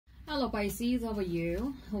Hello Pisces, how are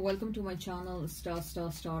you? Welcome to my channel star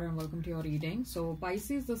and welcome to your reading. So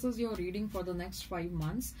Pisces, this is your reading for the next 5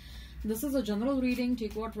 months. This is a general reading.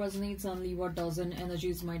 Take what resonates and leave what doesn't.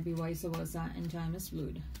 Energies might be vice versa and time is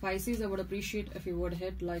fluid. Pisces, I would appreciate if you would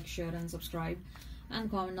hit like, share and subscribe and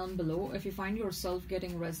comment down below if you find yourself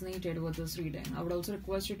getting resonated with this reading. I would also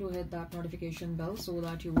request you to hit that notification bell so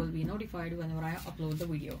that you will be notified whenever I upload the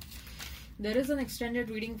video. There is an extended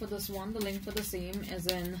reading for this one. The link for the same is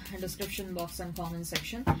in the description box and comment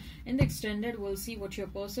section. In the extended, we'll see what your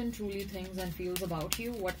person truly thinks and feels about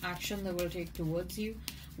you, what action they will take towards you,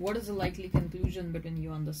 what is the likely conclusion between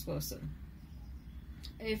you and this person.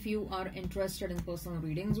 If you are interested in personal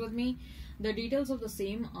readings with me, the details of the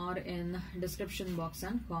same are in description box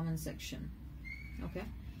and comment section. Okay.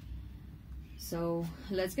 So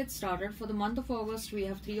let's get started. For the month of August, we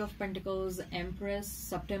have Three of Pentacles, Empress.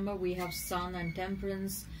 September, we have Sun and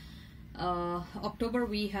Temperance. October,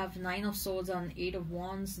 we have Nine of Swords and Eight of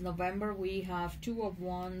Wands. November, we have Two of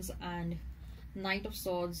Wands and Knight of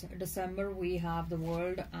Swords. December, we have the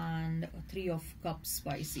World and Three of Cups,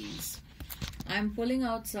 Pisces. I'm pulling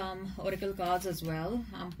out some oracle cards as well.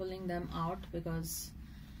 I'm pulling them out because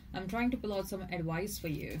I'm trying to pull out some advice for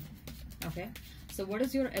you. Okay. So what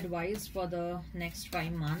is your advice for the next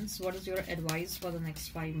 5 months? What is your advice for the next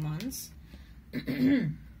 5 months?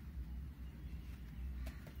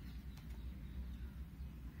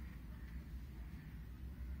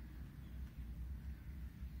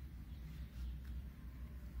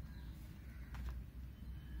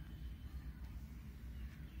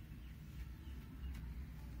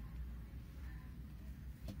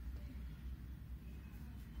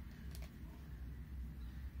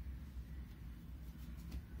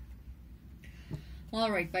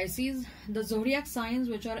 Alright Pisces, the zodiac signs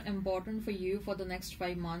which are important for you for the next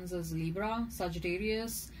 5 months is Libra,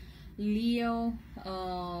 Sagittarius, Leo,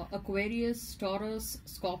 Aquarius, Taurus,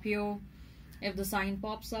 Scorpio. If the sign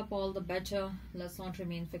pops up, all the better. Let's not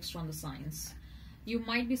remain fixed on the signs. You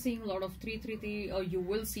might be seeing a lot of 333, or you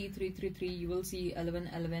will see 333, you will see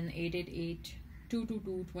 1111, 888,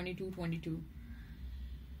 222, 2222,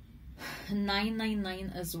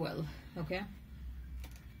 999 as well. Okay.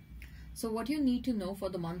 So what you need to know for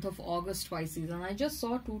the month of August, Pisces, and I just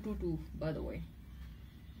saw 222 by the way.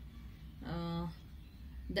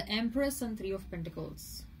 The Empress and Three of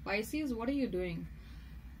Pentacles. Pisces, what are you doing?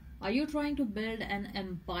 Are you trying to build an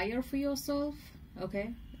empire for yourself?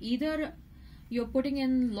 Okay. Either you're putting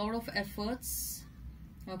in a lot of efforts,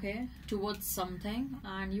 okay, towards something,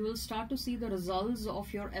 and you will start to see the results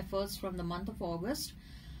of your efforts from the month of August.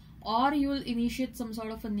 Or you will initiate some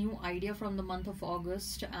sort of a new idea from the month of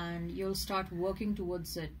August and you'll start working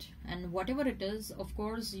towards it. And whatever it is, of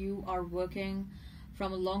course, you are working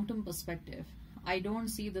from a long-term perspective. I don't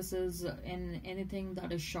see this as in anything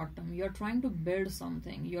that is short-term. You're trying to build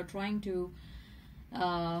something. You're trying to...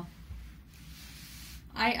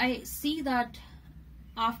 I see that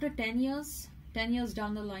after 10 years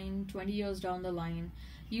down the line, 20 years down the line,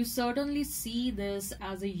 you certainly see this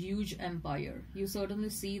as a huge empire. You certainly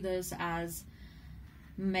see this as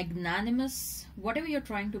magnanimous, whatever you're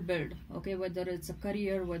trying to build, okay, whether it's a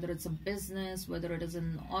career, whether it's a business, whether it is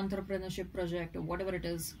an entrepreneurship project or whatever it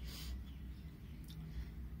is.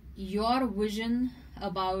 Your vision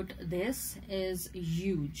about this is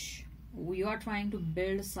huge. You are trying to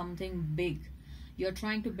build something big. You're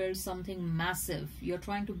trying to build something massive. You're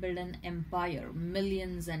trying to build an empire,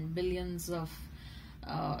 millions and billions of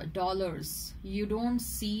dollars. You don't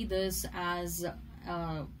see this as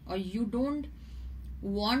or you don't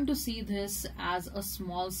want to see this as a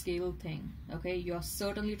small scale thing. Okay, you're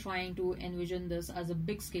certainly trying to envision this as a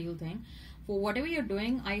big scale thing. For whatever you're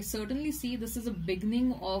doing, I certainly see this is a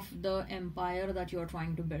beginning of the empire that you're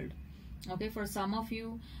trying to build. Okay, for some of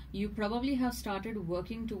you, you probably have started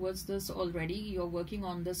working towards this already. You're working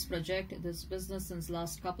on this project, this business since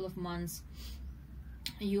last couple of months.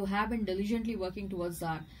 You have been diligently working towards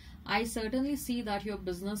that. I certainly see that your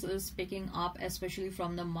business is picking up, especially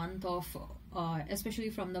from the month of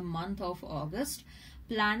August.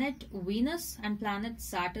 Planet Venus and planet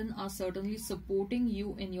Saturn are certainly supporting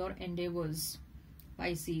you in your endeavors,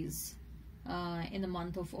 Pisces, in the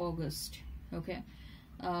month of August. Okay,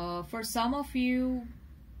 for some of you,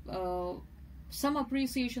 some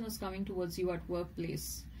appreciation is coming towards you at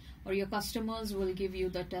workplace. Or your customers will give you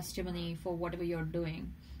the testimony for whatever you're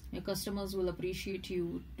doing. Your customers will appreciate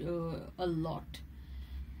you a lot.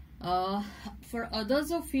 For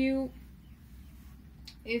others of you,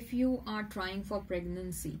 if you are trying for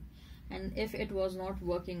pregnancy and if it was not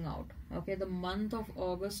working out, okay, the month of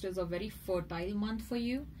August is a very fertile month for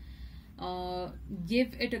you.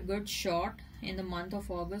 Give it a good shot. in the month of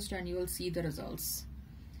August and you will see the results.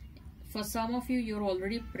 For some of you, you're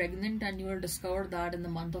already pregnant and you will discover that in the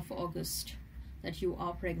month of August that you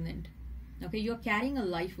are pregnant. Okay, you're carrying a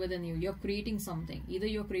life within you. You're creating something. Either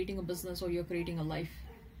you're creating a business or you're creating a life.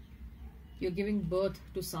 You're giving birth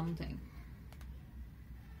to something.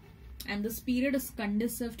 And this period is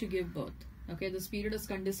conducive to give birth. Okay, this period is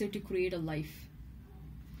conducive to create a life.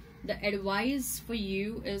 The advice for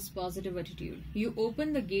you is positive attitude. You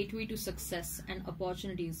open the gateway to success and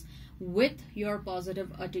opportunities with your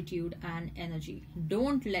positive attitude and energy.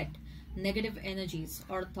 Don't let negative energies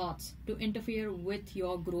or thoughts to interfere with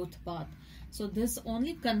your growth path. So this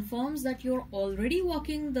only confirms that you're already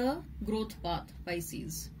walking the growth path,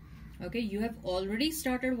 Pisces. Okay, you have already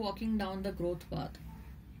started walking down the growth path.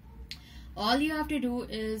 All you have to do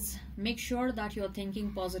is make sure that you're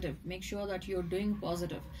thinking positive. Make sure that you're doing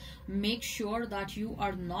positive. Make sure that you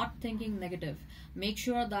are not thinking negative. Make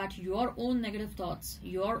sure that your own negative thoughts,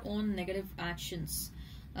 your own negative actions,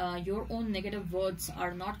 your own negative words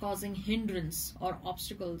are not causing hindrance or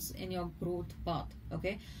obstacles in your growth path.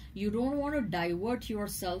 Okay, you don't want to divert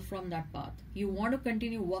yourself from that path. You want to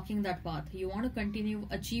continue walking that path. You want to continue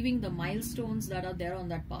achieving the milestones that are there on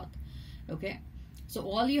that path. Okay, so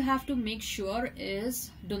all you have to make sure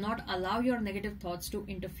is do not allow your negative thoughts to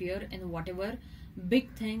interfere in whatever big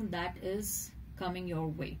thing that is coming your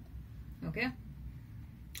way. Okay,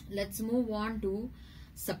 let's move on to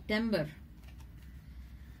September.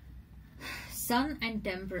 Sun and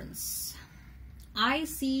Temperance. I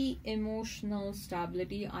see emotional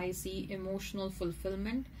stability. I see emotional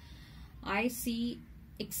fulfillment. I see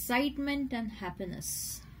excitement and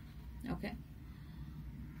happiness. Okay.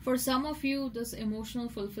 For some of you, this emotional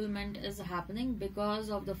fulfillment is happening because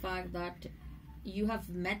of the fact that you have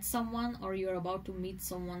met someone or you're about to meet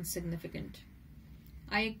someone significant.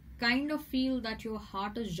 I kind of feel that your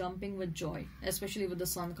heart is jumping with joy, especially with the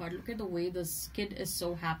Sun card. Look at the way this kid is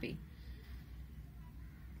so happy.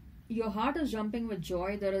 Your heart is jumping with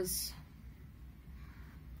joy. There is,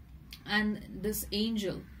 and this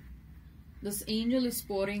angel is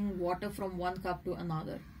pouring water from one cup to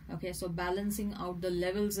another. Okay, so balancing out the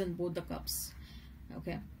levels in both the cups.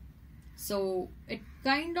 Okay, so it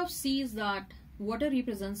kind of sees that water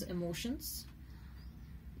represents emotions.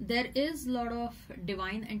 There is a lot of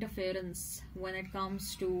divine interference when it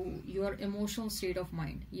comes to your emotional state of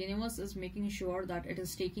mind. Universe is making sure that it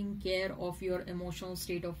is taking care of your emotional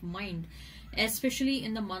state of mind, especially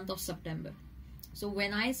in the month of September. So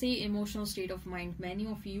when I say emotional state of mind, many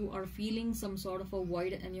of you are feeling some sort of a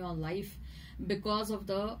void in your life because of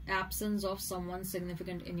the absence of someone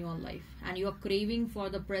significant in your life, and you are craving for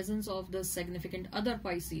the presence of the significant other,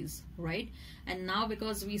 Pisces, right? And now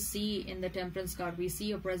because we see in the Temperance card, we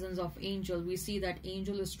see a presence of angel. We see that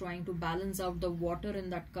angel is trying to balance out the water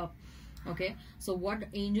in that cup. Okay, so what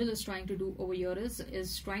angel is trying to do over here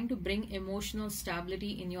is trying to bring emotional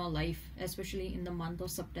stability in your life, especially in the month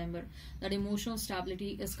of September. That emotional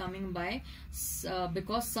stability is coming by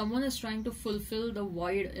because someone is trying to fulfill the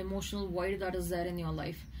void, emotional void that is there in your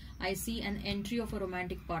life. I see an entry of a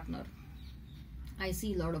romantic partner. I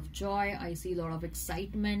see a lot of joy. I see a lot of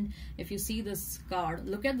excitement. If you see this card,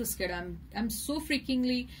 look at this kid. I'm so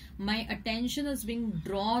freakingly, my attention is being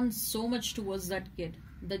drawn so much towards that kid.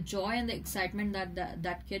 The joy and the excitement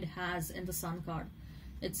that kid has in the Sun card,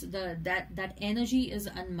 it's that energy is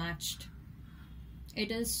unmatched.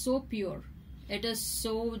 It is so pure. It is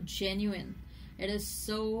so genuine. It is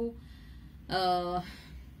so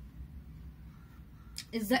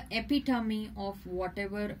is the epitome of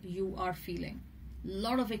whatever you are feeling.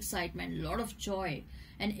 Lot of excitement, lot of joy,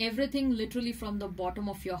 and everything literally from the bottom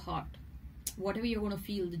of your heart. Whatever you're going to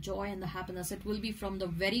feel, the joy and the happiness, it will be from the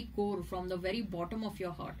very core, from the very bottom of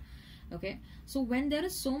your heart. Okay, so when there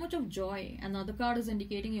is so much of joy, another card is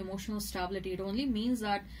indicating emotional stability, it only means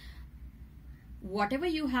that whatever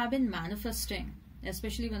you have been manifesting,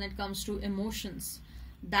 especially when it comes to emotions,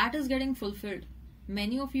 that is getting fulfilled.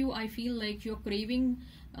 Many of you, I feel like you're craving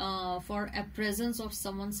for a presence of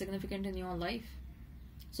someone significant in your life.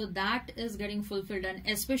 So that is getting fulfilled, and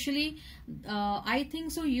especially I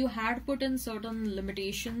think so you had put in certain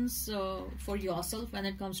limitations for yourself when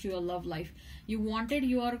it comes to your love life. You wanted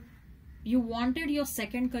your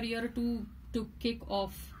second career to kick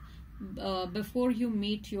off before you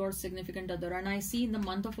meet your significant other, and I see in the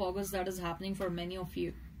month of August that is happening for many of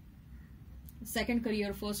you. Second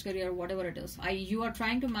career, first career, whatever it is, you are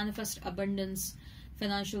trying to manifest abundance,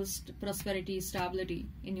 financial prosperity, stability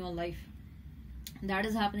in your life. That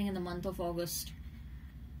is happening in the month of August.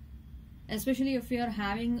 Especially if you are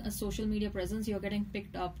having a social media presence, you're getting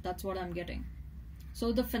picked up. That's what I'm getting.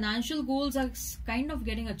 So the financial goals are kind of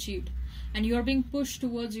getting achieved. and you are being pushed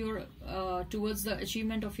towards your towards the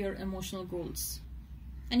achievement of your emotional goals.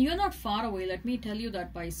 And you're not far away, let me tell you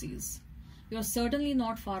that, Pisces. You're certainly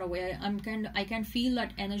not far away. I can feel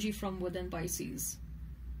that energy from within, Pisces.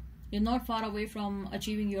 You're not far away from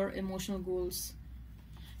achieving your emotional goals.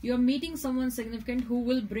 You're meeting someone significant who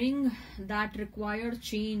will bring that required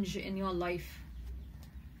change in your life.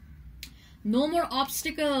 No more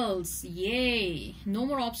obstacles. Yay. No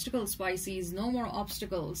more obstacles, Pisces. No more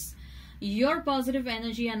obstacles. Your positive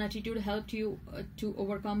energy and attitude helped you to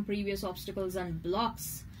overcome previous obstacles and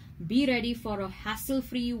blocks. Be ready for a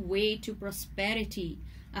hassle-free way to prosperity.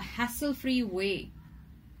 A hassle-free way.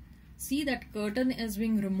 See, that curtain is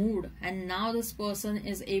being removed, and now this person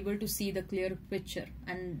is able to see the clear picture,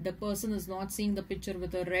 and the person is not seeing the picture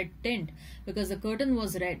with a red tint because the curtain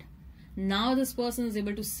was red. Now this person is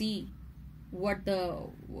able to see what the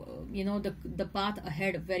path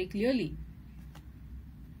ahead very clearly.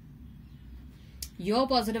 Your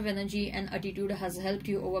positive energy and attitude has helped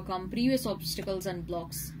you overcome previous obstacles and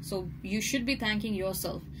blocks. So you should be thanking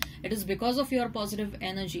yourself. It is because of your positive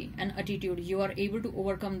energy and attitude you are able to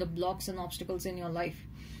overcome the blocks and obstacles in your life.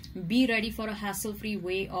 Be ready for a hassle-free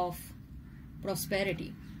way of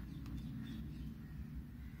prosperity.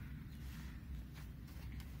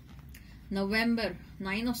 November,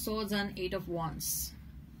 9 of Swords and 8 of Wands.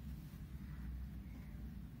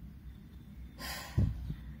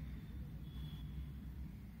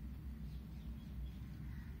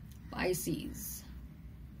 Pisces.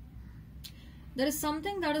 There is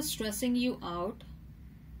something that is stressing you out.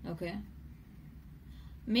 Okay.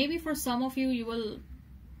 Maybe for some of you,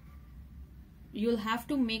 you'll have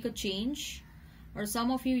to make a change, or some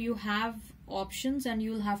of you have options and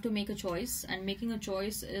you'll have to make a choice, and making a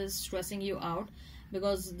choice is stressing you out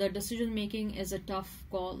because the decision making is a tough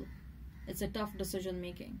call. It's a tough decision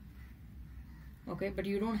making. Okay, but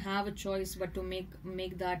you don't have a choice but to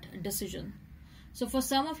make that decision. So for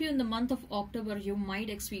some of you in the month of October, you might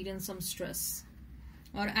experience some stress,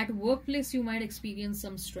 or at workplace you might experience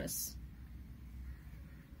some stress.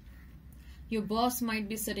 Your boss might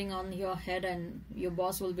be sitting on your head and your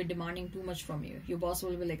boss will be demanding too much from you. Your boss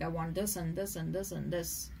will be like, I want this and this and this and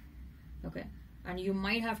this. Okay. And you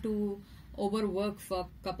might have to overwork for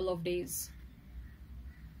a couple of days.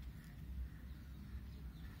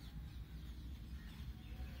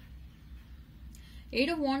 Eight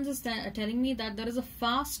of Wands is telling me that there is a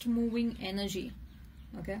fast moving energy.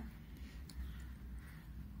 Okay.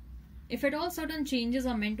 If at all certain changes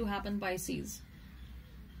are meant to happen, Pisces,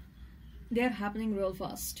 they are happening real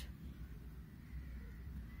fast.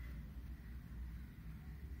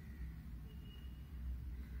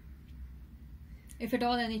 If at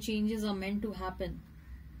all any changes are meant to happen,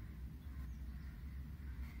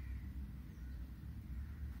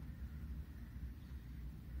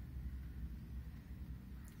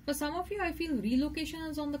 for some of you, I feel relocation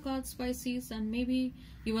is on the cards, Pisces, and maybe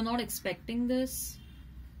you were not expecting this,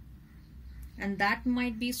 and that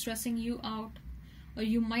might be stressing you out. Or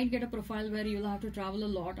you might get a profile where you'll have to travel a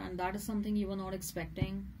lot, and that is something you were not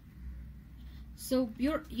expecting. So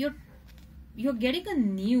you're getting a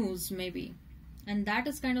news maybe, and that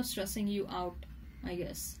is kind of stressing you out, I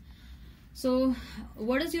guess. So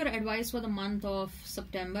what is your advice for the month of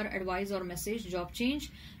September? Advice or message? Job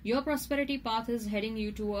change. Your prosperity path is heading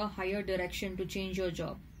you to a higher direction to change your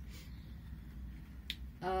job.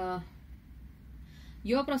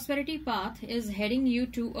 Your prosperity path is heading you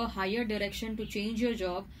to a higher direction to change your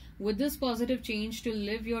job. With this positive change, to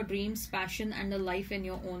live your dreams, passion, and a life in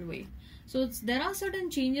your own way. So there are certain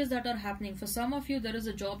changes that are happening. For some of you, there is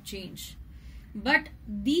a job change. But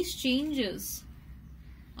these changes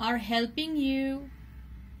are helping you,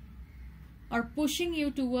 are pushing you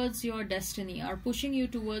towards your destiny, are pushing you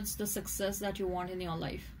towards the success that you want in your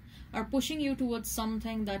life, are pushing you towards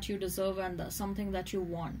something that you deserve and something that you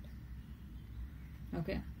want.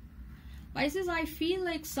 Okay. Pisces, I feel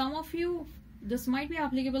like some of you, this might be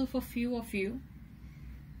applicable for few of you.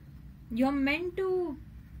 You're meant to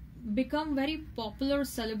become very popular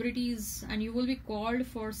celebrities and you will be called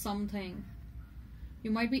for something.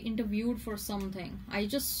 You might be interviewed for something. I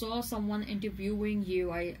just saw someone interviewing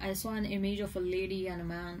you. I saw an image of a lady and a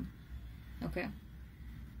man. Okay.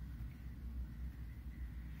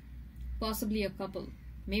 Possibly a couple.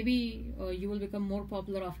 Maybe you will become more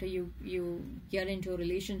popular after you get into a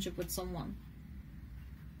relationship with someone.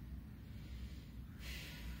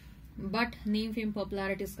 But name, fame,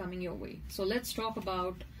 popularity is coming your way. So let's talk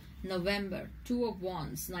about November. Two of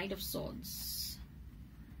Wands, Knight of Swords.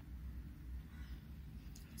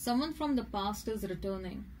 Someone from the past is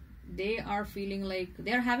returning. They are feeling like,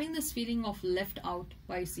 they are having this feeling of left out,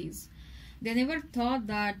 Pisces. They never thought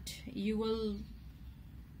that you will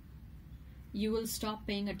stop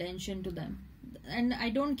paying attention to them. And I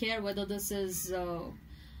don't care whether this is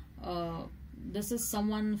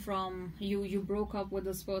someone from you broke up with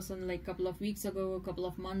this person like a couple of weeks ago, a couple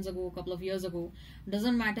of months ago, a couple of years ago.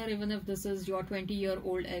 Doesn't matter even if this is your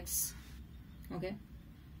 20-year-old ex. Okay,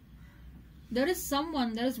 there is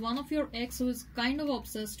one of your ex who is kind of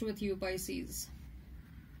obsessed with you, Pisces.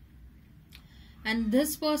 And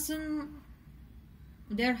this person,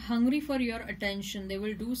 they're hungry for your attention. They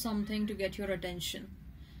will do something to get your attention.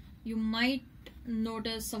 You might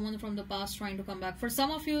notice someone from the past trying to come back. For some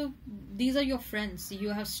of you, these are your friends. You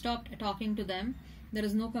have stopped talking to them. There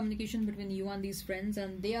is no communication between you and these friends,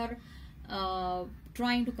 and they are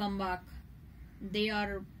trying to come back. They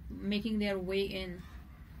are making their way in,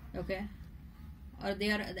 okay, or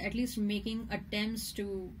they are at least making attempts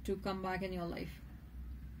to come back in your life.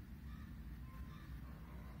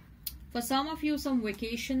 For some of you, some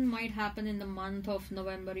vacation might happen in the month of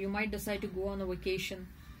November. You might decide to go on a vacation,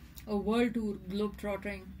 a world tour, globe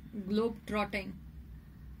trotting.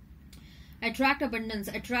 Attract abundance.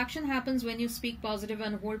 Attraction happens when you speak positive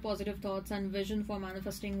and hold positive thoughts and vision for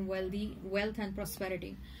manifesting wealth and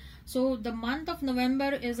prosperity. So the month of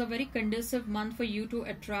November is a very conducive month for you to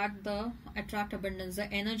attract abundance.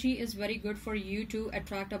 The energy is very good for you to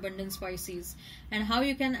attract abundance, Pisces. And how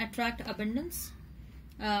you can attract abundance?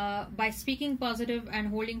 By speaking positive and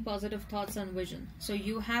holding positive thoughts and vision. So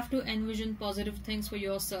you have to envision positive things for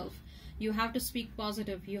yourself. You have to speak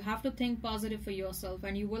positive. You have to think positive for yourself,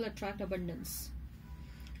 and you will attract abundance.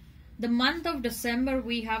 The month of December,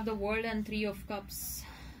 we have the World and Three of Cups.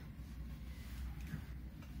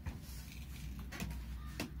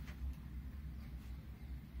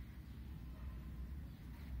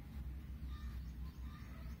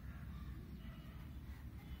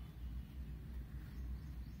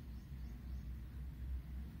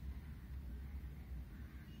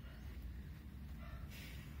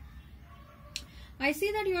 I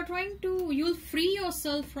see that you'll free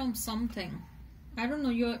yourself from something. I don't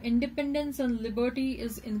know, your independence and liberty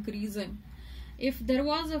is increasing. If there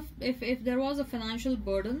was a financial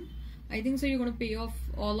burden, I think so you're going to pay off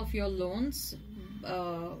all of your loans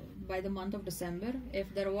by the month of December.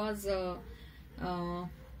 If there was a, I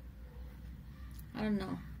don't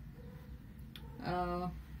know,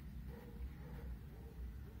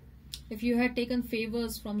 if you had taken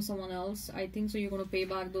favors from someone else, I think so you're going to pay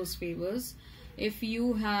back those favors. If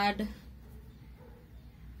you had,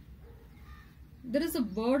 there is a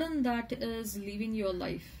burden that is leaving your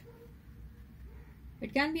life.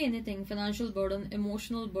 It can be anything: financial burden,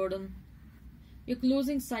 emotional burden. You're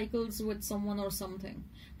closing cycles with someone or something.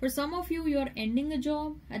 For some of you, you're ending a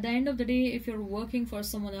job. At the end of the day, if you're working for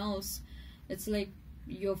someone else, it's like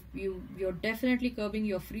you're definitely curbing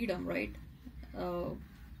your freedom, right?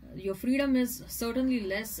 Your freedom is certainly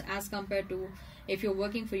less as compared to if you're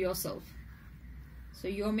working for yourself. So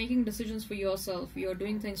you're making decisions for yourself. You're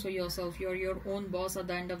doing things for yourself. You're your own boss at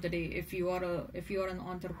the end of the day. If you are an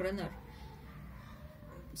entrepreneur.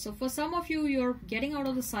 So for some of you, you're getting out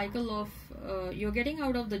of the cycle of you're getting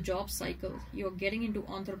out of the job cycle. You're getting into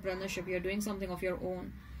entrepreneurship. You're doing something of your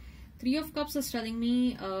own. Three of Cups is telling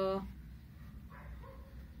me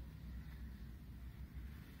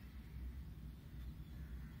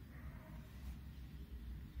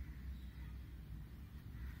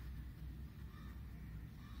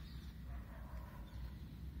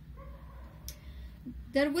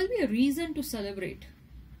there will be a reason to celebrate.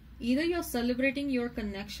 Either you're celebrating your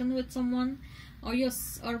connection with someone,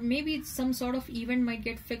 or maybe some sort of event might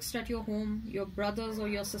get fixed at your home. Your brother's or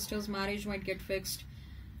your sister's marriage might get fixed,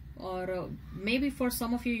 or maybe for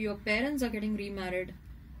some of you, your parents are getting remarried.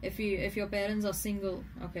 If your parents are single,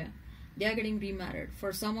 okay, they are getting remarried.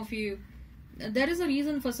 For some of you, there is a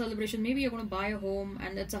reason for celebration. Maybe you're going to buy a home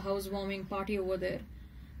and it's a housewarming party over there.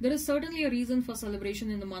 There is certainly a reason for celebration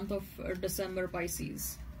in the month of December,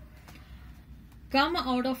 Pisces. Come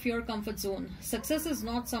out of your comfort zone. Success is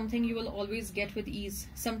not something you will always get with ease.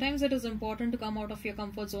 Sometimes it is important to come out of your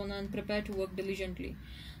comfort zone and prepare to work diligently.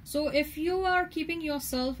 So if you are keeping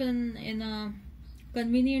yourself in a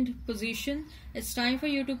convenient position, it's time for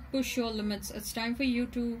you to push your limits. It's time for you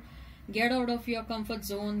to get out of your comfort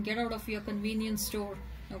zone, get out of your convenience store,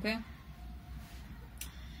 okay?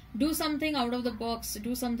 Do something out of the box,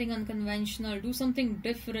 do something unconventional, do something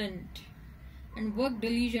different, and work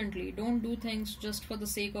diligently. Don't do things just for the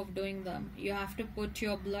sake of doing them. You have to put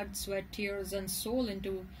your blood, sweat, tears, and soul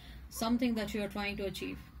into something that you are trying to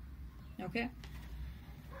achieve. Okay?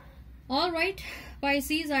 Alright,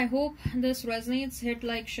 Pisces, I hope this resonates. Hit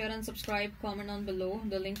like, share, and subscribe. Comment on below.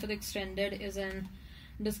 The link for the extended is in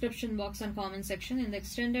description box and comment section. In the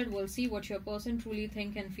extended, we'll see what your person truly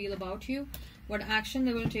think and feel about you, what action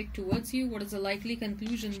they will take towards you, what is the likely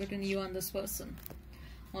conclusion between you and this person.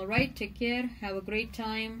 Alright, take care, have a great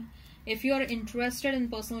time. If you are interested in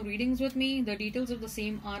personal readings with me, the details of the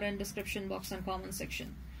same are in description box and comment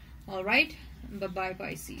section. Alright, bye-bye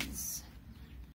Pisces.